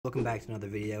Welcome back to another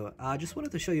video. I just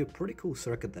wanted to show you a pretty cool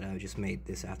circuit that I just made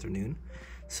this afternoon.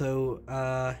 So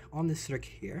on this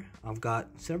circuit here, I've got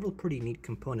several pretty neat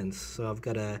components. So I've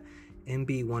got a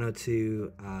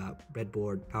MB102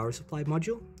 breadboard power supply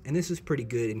module, and this is pretty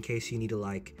good in case you need to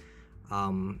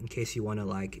in case you want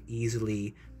to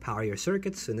easily power your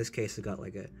circuits. In this case, I've got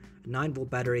like a 9-volt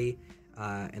battery,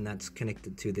 and that's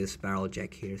connected to this barrel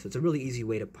jack here. So it's a really easy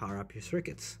way to power up your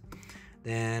circuits.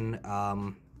 Then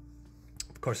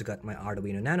of course, I've got my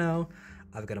Arduino Nano.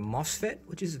 I've got a MOSFET,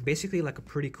 which is basically like a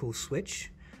pretty cool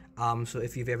switch. So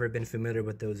if you've ever been familiar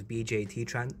with those BJT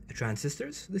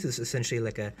transistors, this is essentially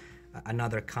like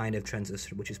another kind of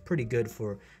transistor, which is pretty good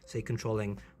for, say,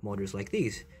 controlling motors like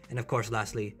these. And of course,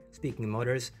 lastly, speaking of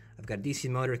motors, I've got a DC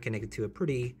motor connected to a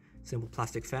pretty simple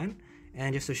plastic fan.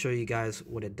 And just to show you guys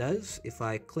what it does, if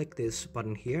I click this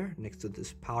button here next to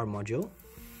this power module,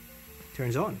 it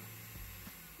turns on.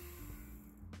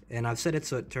 And I've set it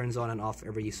so it turns on and off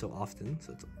every so often.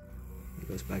 So it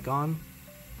goes back on,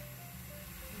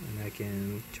 and I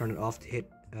can turn it off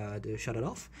to shut it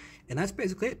off. And that's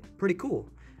basically it. Pretty cool.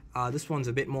 This one's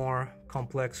a bit more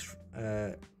complex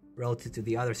relative to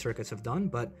the other circuits I've done,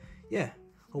 but yeah,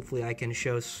 hopefully I can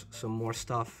show some more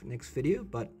stuff next video.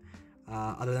 But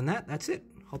other than that, that's it.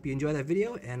 Hope you enjoyed that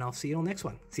video, and I'll see you on the next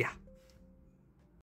one. See ya.